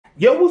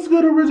Yo, what's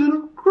good,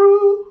 original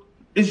crew?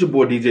 It's your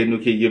boy DJ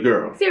New Kid, your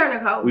girl. Sarah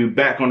Nicole. We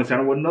back on the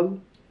channel with another.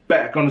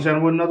 Back on the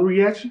channel with another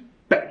reaction.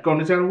 Back on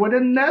the channel with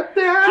another.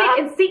 Kid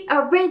and C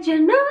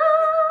original.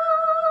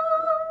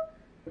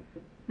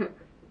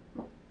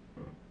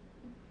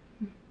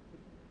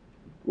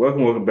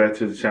 Welcome back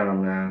to the channel,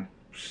 man.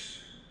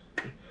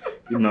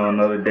 You know,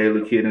 another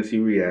daily Kid and C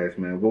reacts,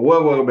 man. But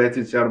welcome back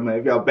to the channel, man.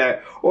 If y'all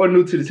back or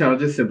new to the channel,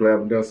 just simply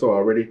haven't done so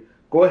already,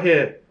 go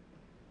ahead.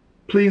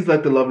 Please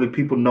let the lovely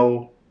people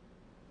know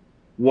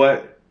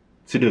what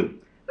to do.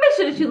 Make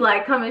sure that you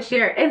like, comment,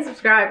 share, and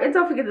subscribe. And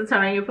don't forget to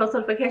turn on your post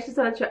notifications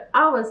so that you're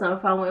always on the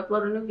phone when we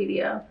upload a new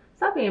video.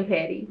 Stop being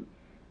petty.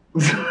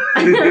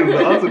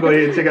 Also, go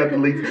ahead and check out the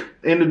links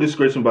in the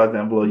description box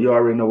down below. You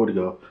already know where to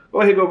go.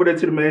 Go ahead, go over there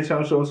to the main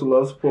channel, show us some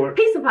love, support.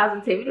 Peace and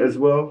positivity. As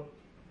well.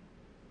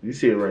 You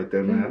see it right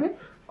there, man.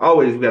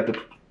 Always, we got the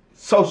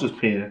socials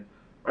pin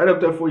right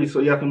up there for you, so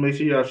y'all can make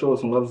sure y'all show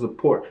us some love and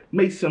support.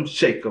 Make some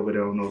shake over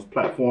there on those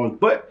platforms.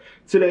 But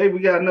today, we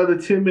got another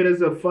 10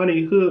 minutes of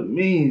funny hood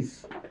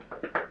memes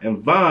and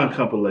Vine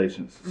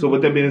compilations. So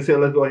with that being said,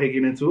 let's go ahead and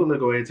get into it. Let's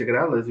go ahead and check it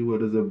out. Let's see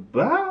what it's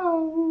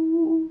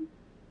about.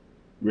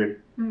 Ready?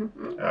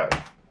 Alright.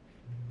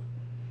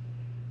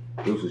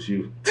 This was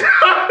you.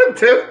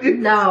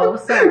 No,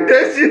 sir.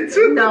 That's you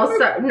too. No,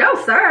 sir. No,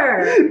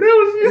 sir. That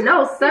was you.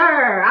 No,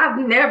 sir. I've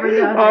never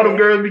done All that. them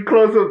girls be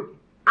close up.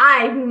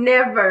 I've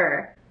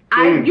never.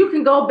 You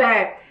can go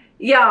back.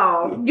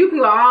 Y'all, you can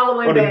go all the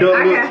way back.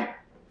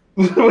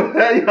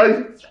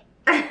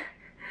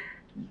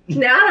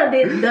 Now I done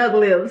did the duck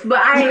lips, but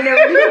I ain't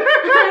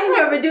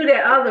never do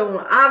that other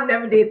one. I've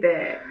never did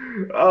that.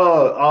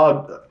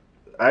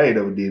 I ain't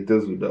never did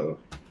this one though.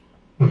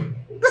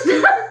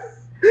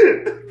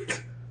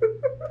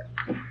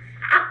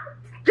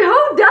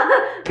 Who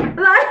does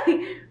like?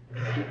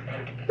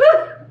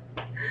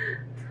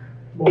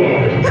 What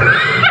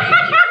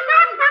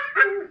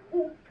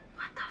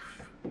the?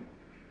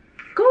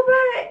 Go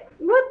back.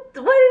 What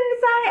did he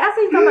say? I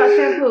see something about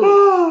shampoo.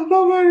 Oh,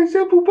 nobody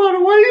shampoo powder.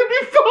 Why you be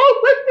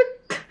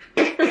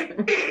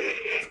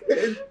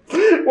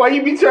falling? Why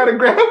you be trying to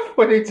grab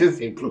when it just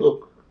hit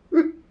blue?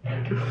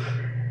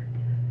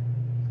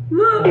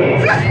 Look.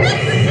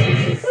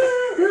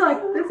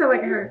 This sounds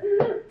like it hurt.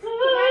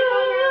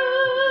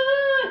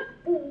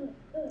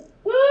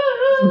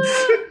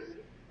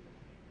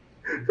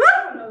 I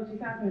don't know what you're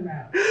talking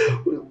about.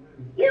 You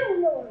don't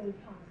know what I'm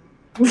talking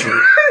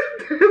about.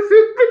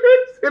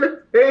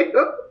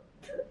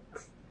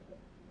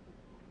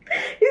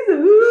 He said,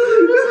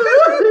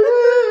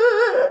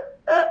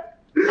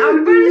 I'm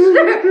pretty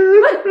sure.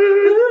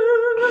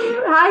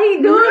 How he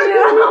doing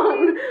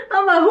it?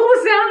 I'm like, who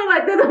sounded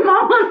like that? The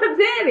mama and the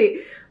daddy.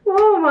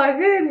 Oh my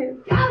goodness.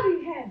 Y'all be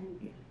having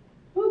it.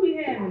 Who be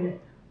having it?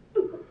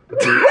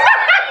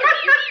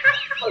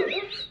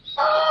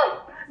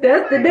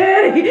 That's the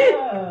daddy.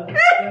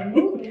 The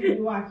movie we be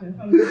watching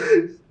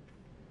sometimes.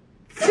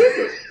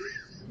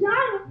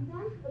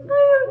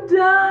 I'm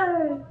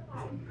done.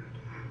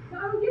 I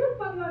don't give a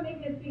fuck about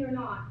making this thing or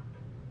not.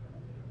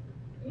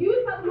 You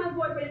fucking my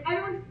boyfriend.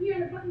 Everyone's here in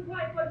the fucking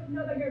quiet so you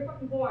know that you're a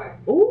fucking bored.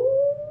 Ooh.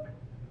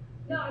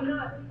 No, I'm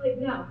not. Like,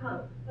 no,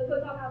 come. Let's go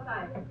talk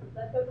outside.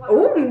 Let's go talk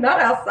Ooh, outside. not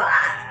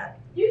outside.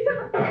 You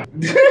shut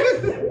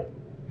the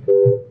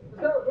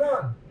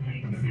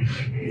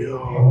Yo.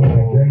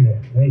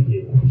 Thank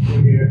you.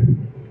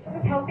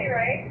 It's healthy,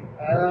 right?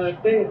 I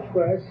think it's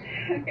fresh.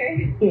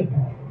 Okay.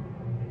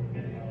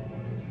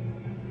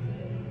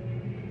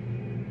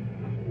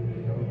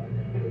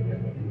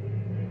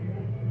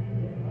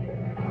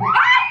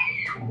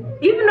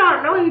 Even though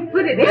I know he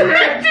put it in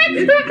there.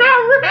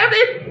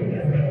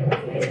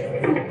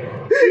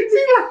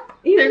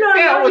 Even though I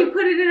know he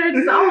put it in there,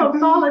 it's all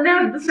falling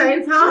out at the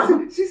same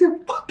time. She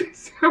said, fuck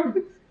this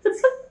sandwich.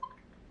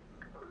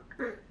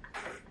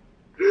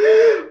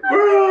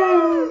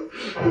 Bro.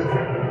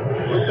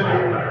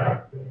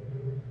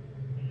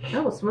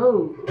 That was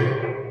smooth.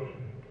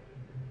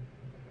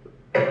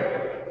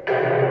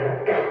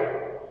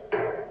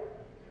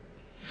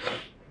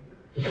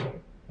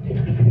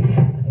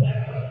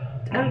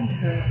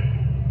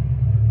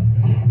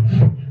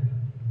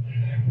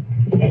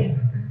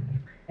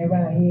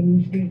 Around here in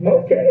these streets.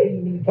 Okay.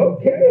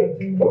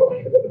 What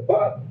the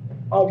fuck?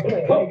 I'm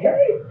playing.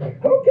 Okay.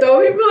 Don't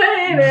be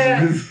playing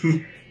that.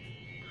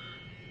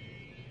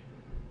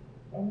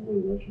 I'm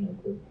really rushing real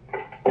quick.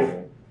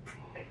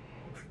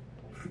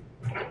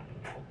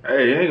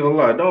 Hey, I ain't gonna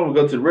lie. Don't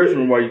go to the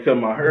restroom while you cut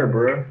my hair,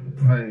 bro.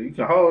 Like, you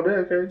can hold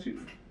that, can't you?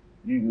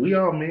 We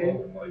all men.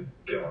 Oh my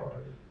god.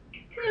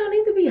 You don't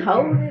need to be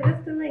holding it.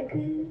 That's still ain't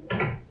good.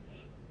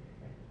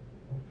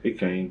 He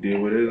can't deal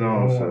with his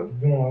own self.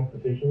 You want to watch the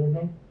picture right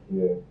now?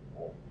 Yeah.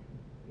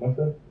 What's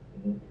that?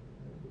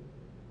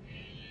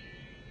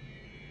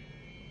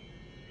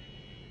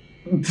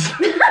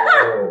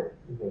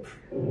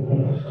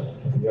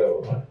 Yo,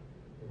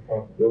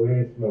 your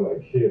head smell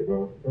like shit, bro.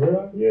 For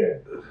real? Yeah.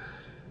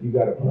 You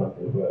gotta pump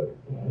some blood.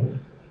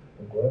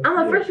 I'm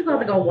like, first you're gonna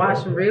have to go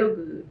wash them real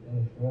good.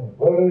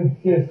 Bro, this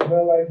shit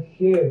smell like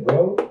shit,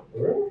 bro.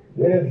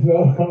 Yeah, no,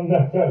 I'm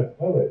not trying to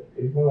smell it.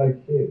 It smell like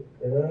shit.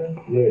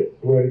 Yeah,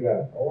 swear to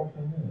God.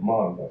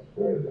 Mom, I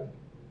swear to God.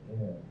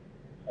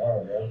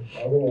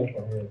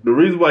 The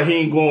reason why he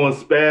ain't going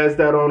spaz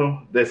that on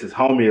him, that's his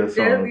homie or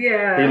something.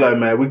 Yeah. He like,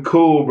 man, we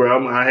cool,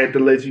 bro. I had to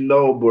let you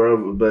know,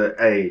 bro. But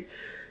hey,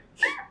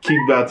 keep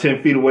about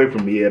 10 feet away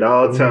from me at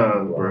all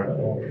times,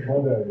 bro.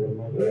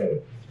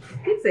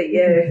 He said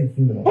yes.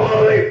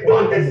 Holy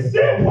fucking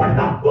shit! What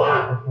the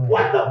fuck?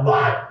 What the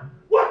fuck?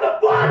 What the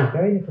fuck?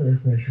 Very little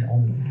information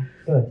only.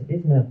 So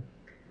it's no.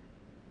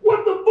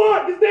 What the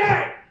fuck is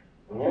that?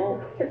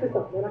 Check this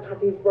out, man. I got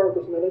these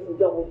burgers, man. They some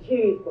double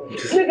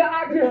cheeseburgers. Nigga,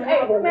 I just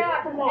ate, man. I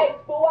just ate,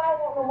 fool. I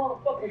don't want no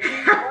motherfucking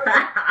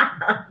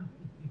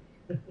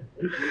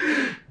cheeseburgers.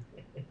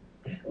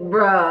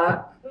 Bruh.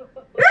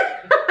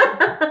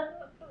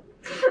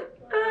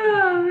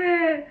 Oh,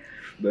 man.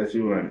 That's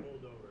you, right?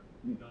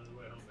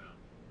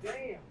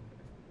 Damn.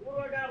 What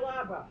do I got to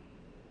lie about?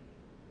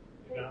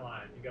 You're not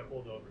lying. You got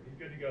pulled over. He's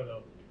good to go,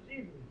 though.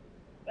 Jesus.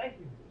 Thank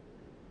you.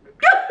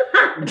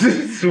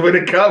 Just when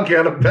the cop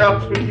got a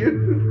pouch for you.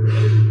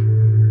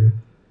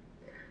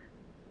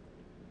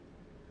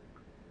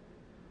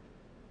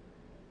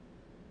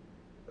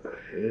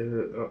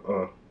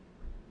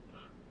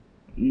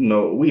 You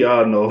know, we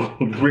all know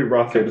Rick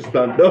Ross had to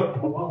stunt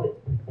up.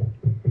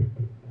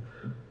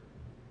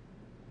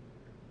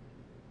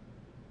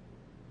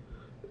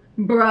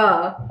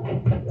 Bruh.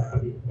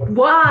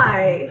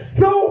 Why?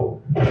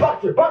 No!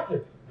 Boxer!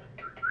 Boxer!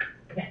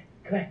 Come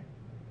here.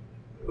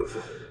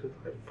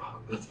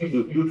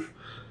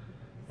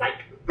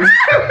 I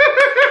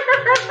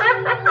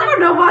don't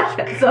know why I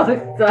got so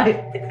excited.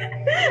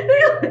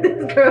 Look at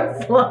this girl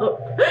slow.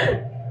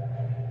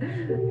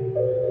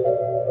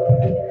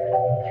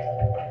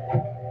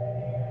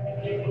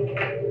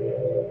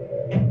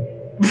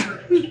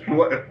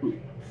 What?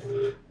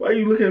 Why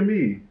you looking at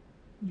me?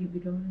 You be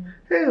doing that?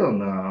 Hell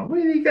no. We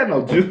ain't got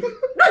no juice.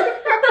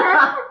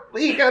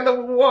 We ain't got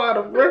no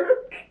water, bro.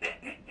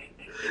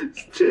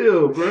 Just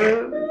chill,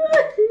 bro.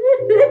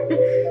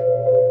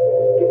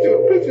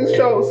 Put your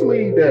short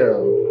sleeve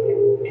down.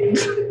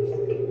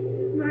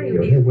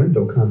 Yo, that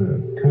window kind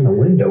of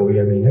windowy.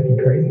 I mean, that'd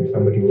be crazy if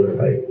somebody were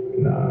like,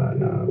 nah.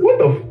 What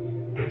the?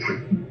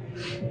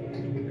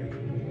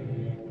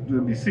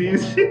 Did you see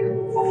his shit? I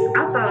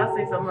thought I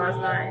seen something last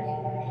night.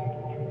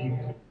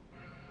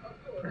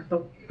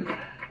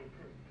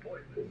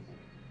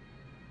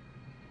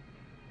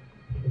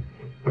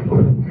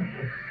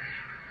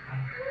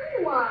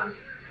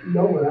 You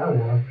know what I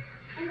want.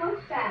 And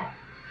what's that?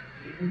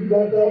 You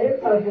got that hair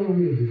type for a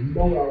reason. You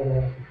know what I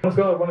want. On a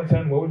scale of 1 to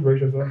 10, what would you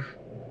rate yourself?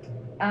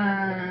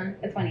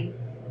 A 20.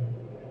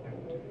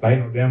 Like,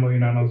 no, damn well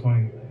you're not no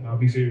 20. No,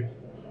 be serious.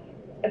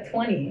 A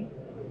 20.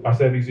 I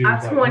said be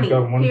serious. A like, 20,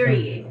 scale of 1 to 10.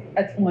 period.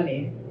 A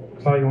 20.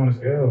 That's how you on a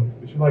scale.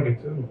 But you like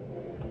it too.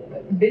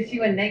 Bitch,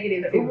 you a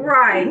negative too.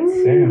 Right.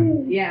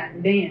 Damn. Yeah,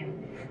 damn.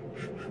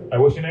 Hey,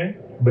 what's your name?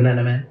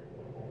 Banana man.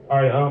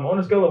 Alright, on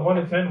a scale of 1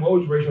 to 10, what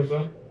would you rate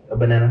yourself? A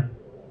banana.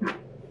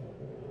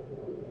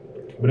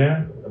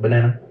 Banana? A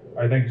banana.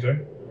 Alright, thank you,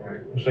 sir.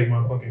 Alright. Shake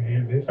my fucking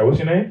hand, bitch. Alright, what's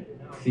your name?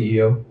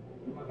 CEO.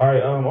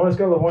 Alright, on a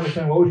scale of 1 to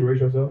 10, what would you rate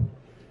yourself?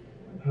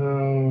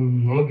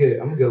 I'm gonna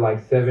get like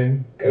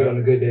 7. Yeah. On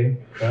a good day.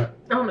 Yeah.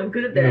 On a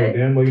good You know, day.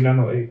 damn well you're not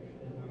no 8.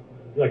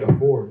 You're like a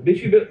 4.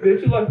 Bitch, you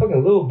like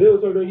fucking little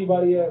Bills or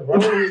anybody else.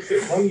 Wrong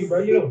you, bro.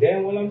 You know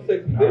damn well I'm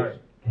sexy, bitch.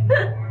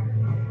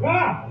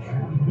 Ah!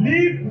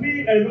 Leave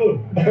me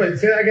alone. Wait,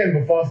 say that again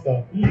before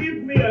stop.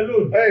 Leave me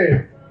alone.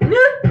 Hey.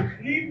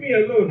 Leave me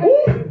alone.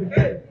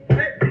 Hey,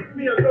 leave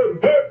me alone.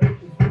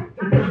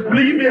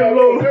 Leave me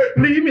alone.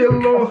 Leave me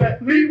alone.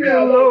 Leave me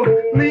alone.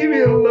 Leave me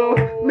alone.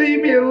 Leave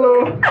me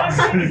alone.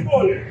 Pass me the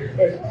phone.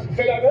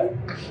 Say that again.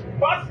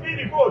 Pass me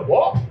the phone.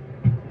 What?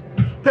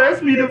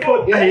 Pass me the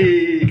phone.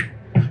 Hey.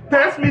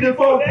 Pass me the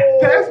phone.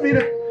 Pass me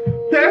the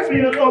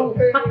phone.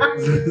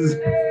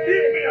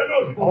 Leave me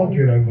alone.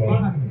 Okay, then,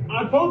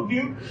 I told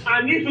you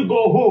I need to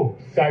go home.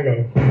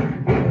 Sango.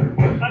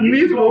 I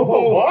Need to go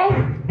home. What?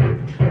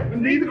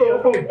 Need to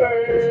go home.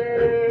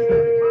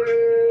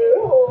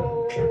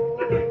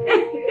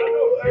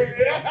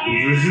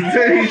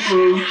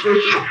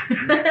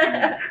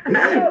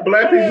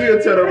 Black people will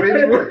tell them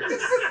anyway.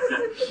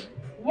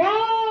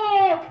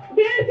 Whoa!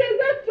 This is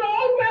a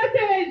strong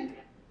message!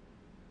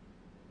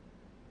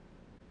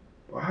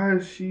 Why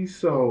is she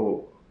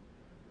so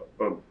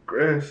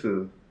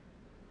aggressive?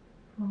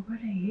 Oh, where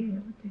they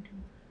here? What they do?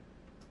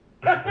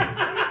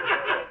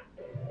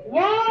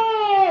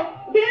 Whoa!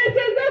 This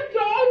is a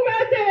strong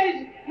message!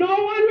 No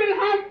one will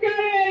have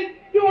courage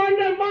to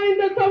undermine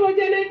the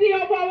sovereignty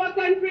of our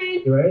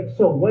country! Right?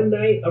 So one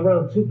night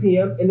around 2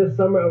 p.m. in the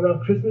summer,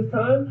 around Christmas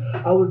time,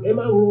 I was in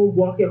my room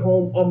walking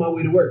home on my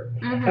way to work.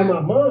 Mm-hmm. And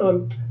my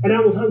mom, and I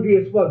was hungry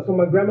as fuck. So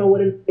my grandma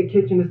went in the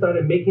kitchen and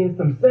started making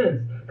some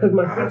sense. Because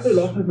my sister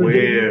lost her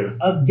virginity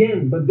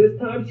again. But this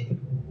time,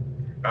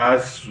 I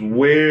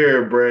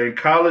swear, bro. In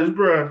college,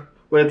 bro.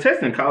 Well,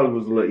 testing in college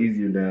was a little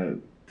easier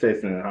than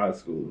texting in high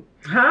school.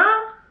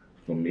 Huh?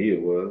 For me,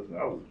 it was.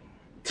 I was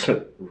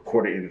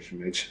recording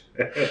instruments.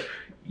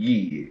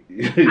 Yeah.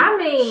 I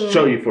mean,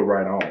 show you for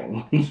right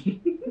on.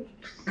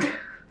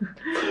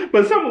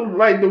 But some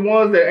like the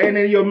ones that ain't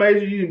in your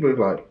major, you be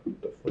like,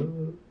 what the fuck?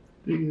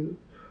 Yeah.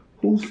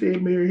 Who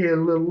said Mary had a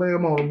little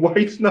lamb on the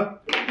waist now?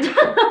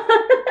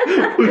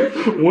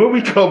 When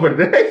we cover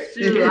that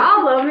shit. Shoot,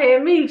 all of them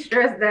had me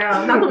stressed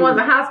out. Not the ones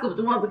in high school, but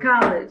the ones in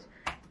college.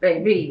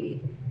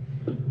 Baby.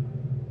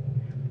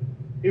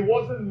 It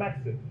wasn't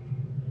medicine.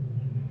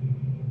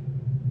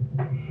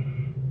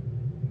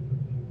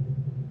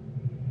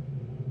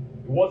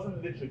 It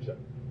wasn't literature.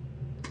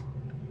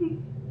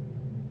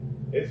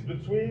 It's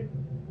between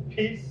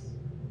peace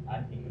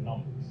and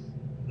economics.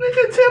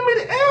 Nigga, tell me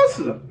the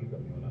answer.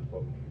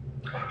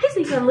 He said,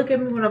 you gotta look at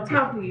me when I'm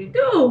talking to you.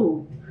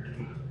 Dude.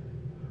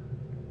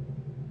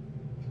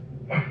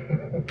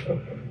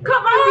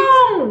 Come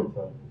on.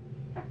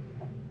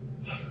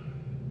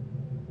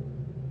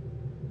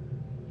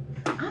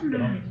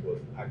 Economics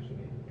was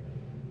actually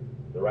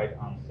the right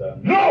answer.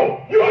 No!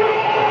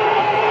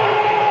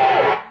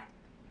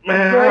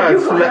 Man,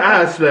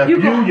 I slap you,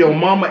 your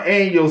mama,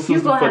 and your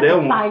sister for that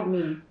one. Fight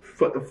me.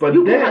 For you that.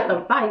 You gonna have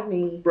to fight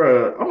me.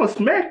 Bruh, I'm gonna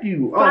smack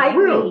you. Fight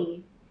real.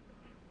 me.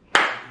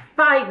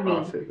 Fight me.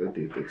 I said that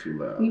did that too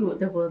loud.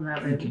 That was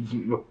not baby.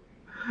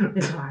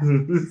 It's hard.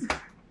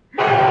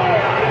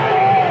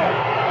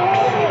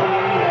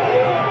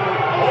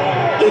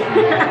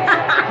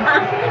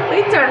 We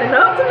turning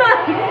up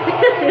tonight.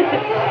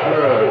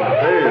 Bruh,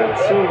 damn,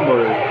 too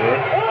much, bro.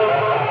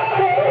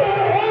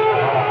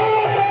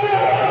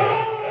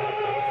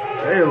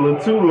 They a little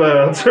too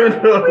loud. Turn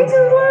up. We just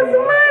want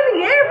some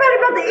money. Everybody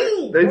about to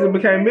eat. They just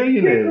became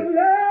millionaires.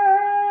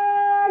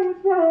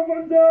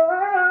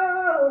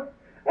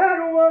 I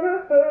don't wanna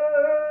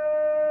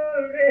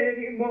hurt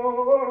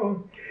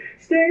anymore.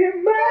 Stay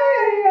in my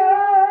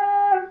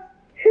arms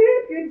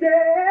if you're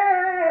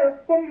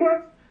there for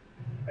much.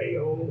 Hey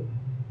yo,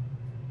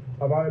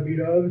 how about it,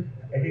 B-Dubs?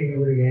 Hey,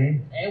 what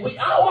again? And we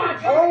all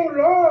watch. Oh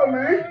Lord,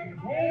 man.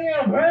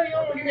 Damn, bro, you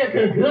don't give me a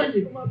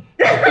concussion. Come on.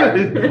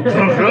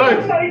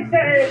 Somebody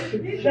said,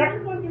 shut the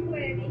fucking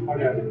way.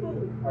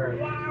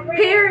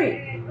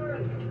 Period.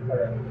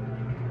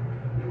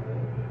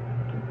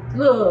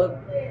 Look.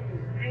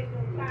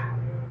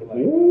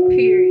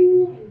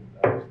 Period.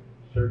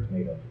 Shirt's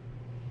made up.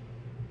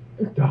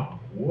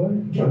 What?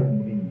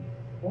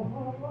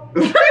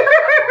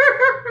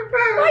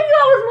 Why you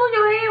always move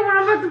your hand when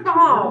I'm about to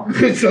fall?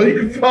 So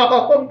you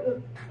fall.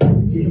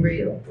 Be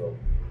real.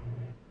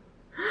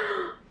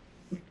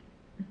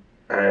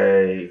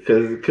 Hey,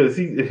 cause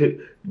he,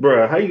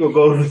 bruh, how you gonna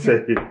go to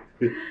say?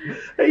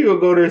 How you gonna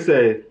go there and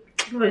say?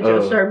 What's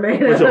your shirt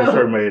made What's your of?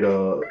 shirt made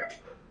of?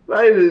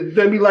 Like,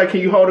 they be like,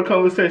 can you hold a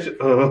conversation?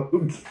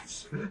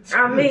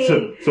 I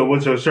mean, so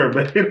what's your shirt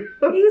made of? He's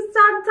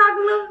talking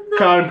a little.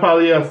 Cotton,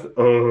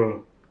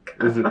 polyester.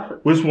 Is it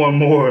which one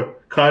more?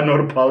 Cotton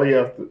or the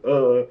polyester?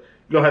 You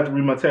gonna have to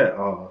read my tag.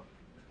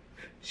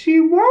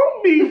 She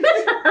want me.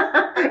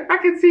 I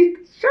can see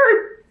the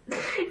shirt.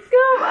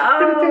 Come on.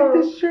 I'm gonna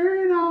take the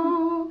shirt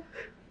off.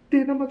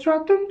 Then I'm gonna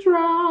drop them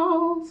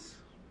drawers.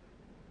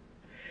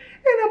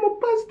 And I'm gonna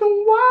bust them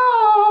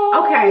walls.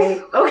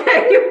 Okay,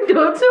 you're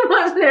doing too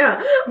much now.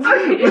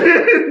 Okay.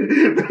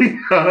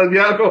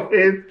 Y'all go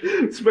ahead,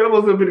 spam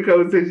us up in the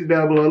comment section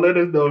down below. Let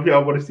us know if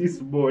y'all want to see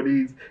some more of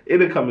these in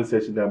the comment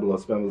section down below.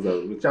 Spam us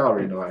up, but y'all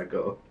already know how it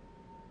go.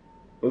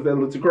 Was that a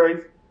little too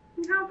crazy?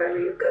 No, baby,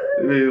 you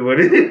good. It is what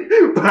it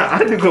is.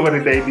 I do come on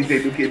the day, DJ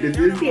New Kid. This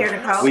is Here,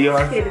 Nicole. we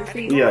are. Here to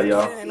see. Yeah,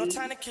 y'all. Ain't no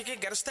time to kick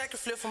it, gotta stack a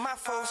flip for my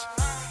folks.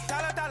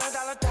 Dollar, dollar,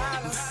 dollar,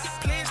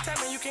 dollar.